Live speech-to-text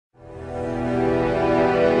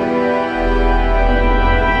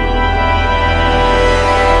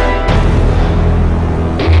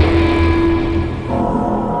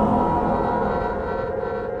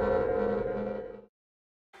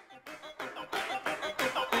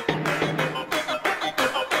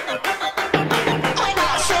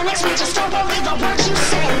we just don't believe the words you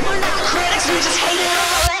say. We're not critics, we just hate it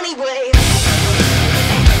all anyway.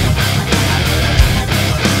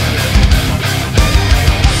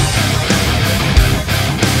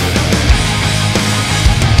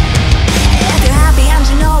 If you're happy and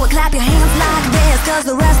you know it, clap your hands like this, cause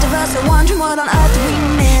the rest of us are wondering what on earth we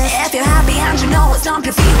miss. If you're happy and you know it, stomp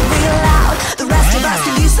your feet real loud. The rest of us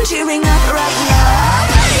could use some cheering up right now.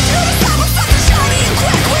 Ready to the top, we're fucking shiny and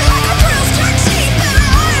quick. We're like a real start cheap and an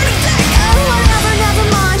irony thing. Oh, whatever, never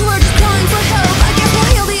mind, we're just crying for help. I guess we'll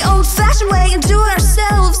heal the old-fashioned way and do it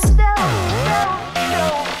ourselves.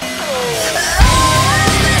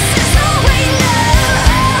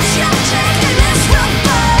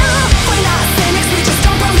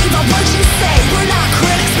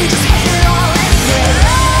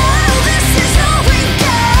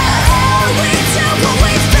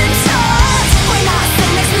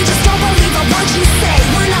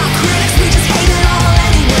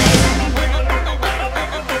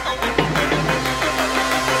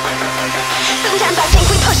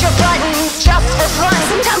 Push your buttons just for fun.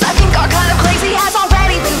 Sometimes I think our kind of crazy has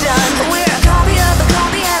already been done. We're a copy of a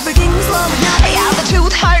copy, everything's slow enough. Yeah, the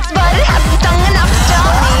truth hurts, but it hasn't stung enough to stop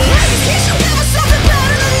me. Kids, you'll give us something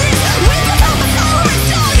better than this. We can help us all,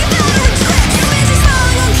 it's all you better retreat. You're busy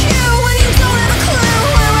smiling on cue when you don't have a clue.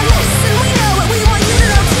 We're on this and we know it, we want you to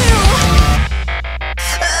know too.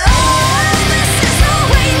 Oh, this is all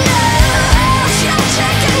we know. Check,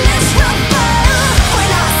 check, and miserable.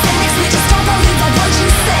 We're not cynics, we just don't believe the words you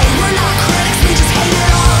say. We're not critics, we just hate it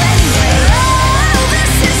all anyway. Oh,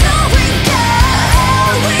 this is all we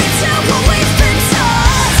got. We do what we've been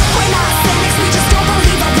taught. We're not cynics, we just don't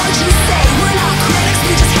believe the words you say. We're not critics,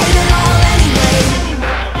 we just hate it all anyway.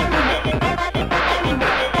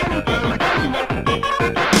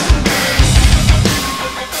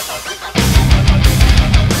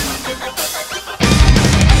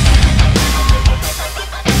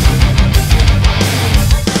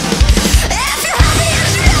 If you're happy and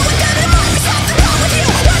you know it, then there might be something wrong with you.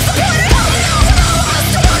 What's the point of holding on when all of us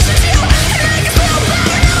to worship you? And make us feel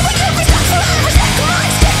better now we can be stuck forever. Take a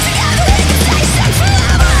mind, stick together, we can stay safe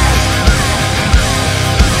forever.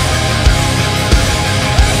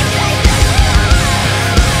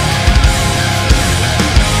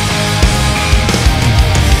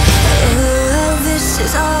 Oh, this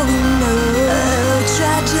is all we know.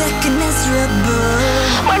 Tragic and miserable.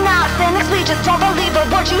 We're not cynics, we just don't believe the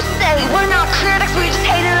words you say. We're not critics, we just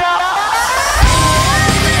hate it all.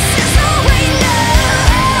 This is all we know.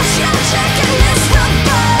 Tragic and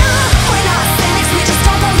miserable. We're not cynics, we just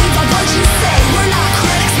don't believe the words you say. We're not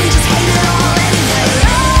critics, we just hate it all anyway.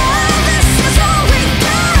 This is all we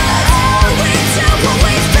got. We do what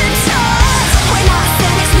we've been taught. We're not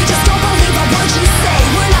cynics, we just don't believe the words you say.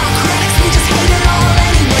 We're not critics, we just hate it all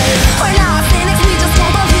anyway. We're not cynics, we just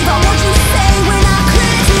don't believe the words you say. We're not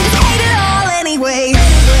critics, we just hate it all anyway.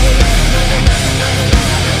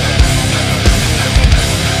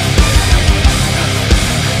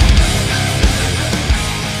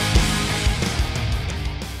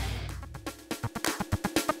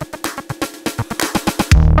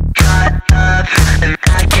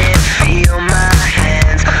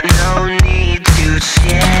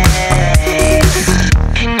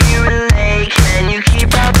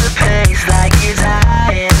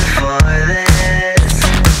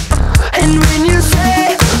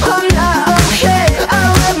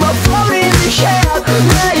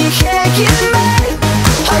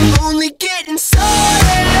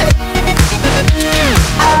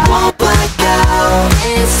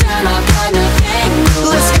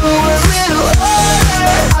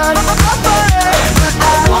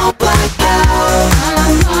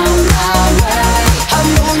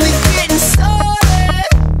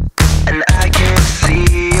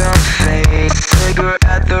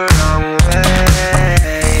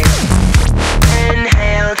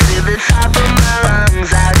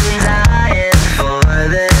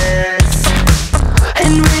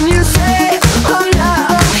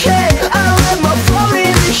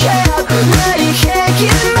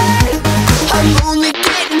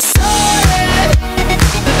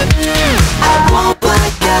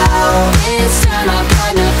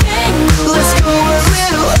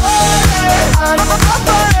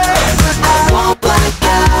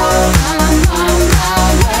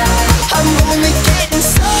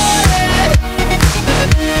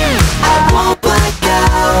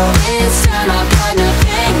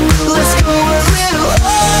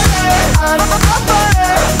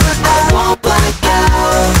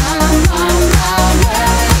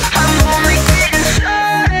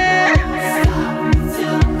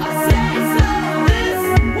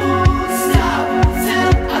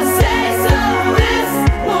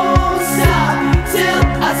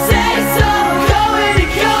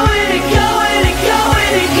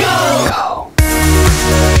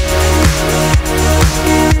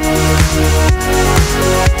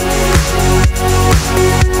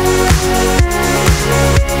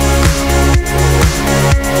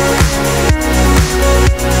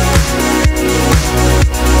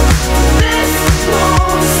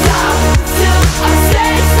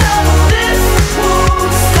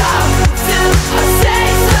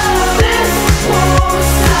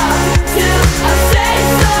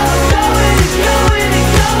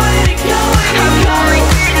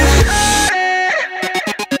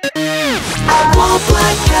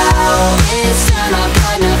 Blackout, it's time.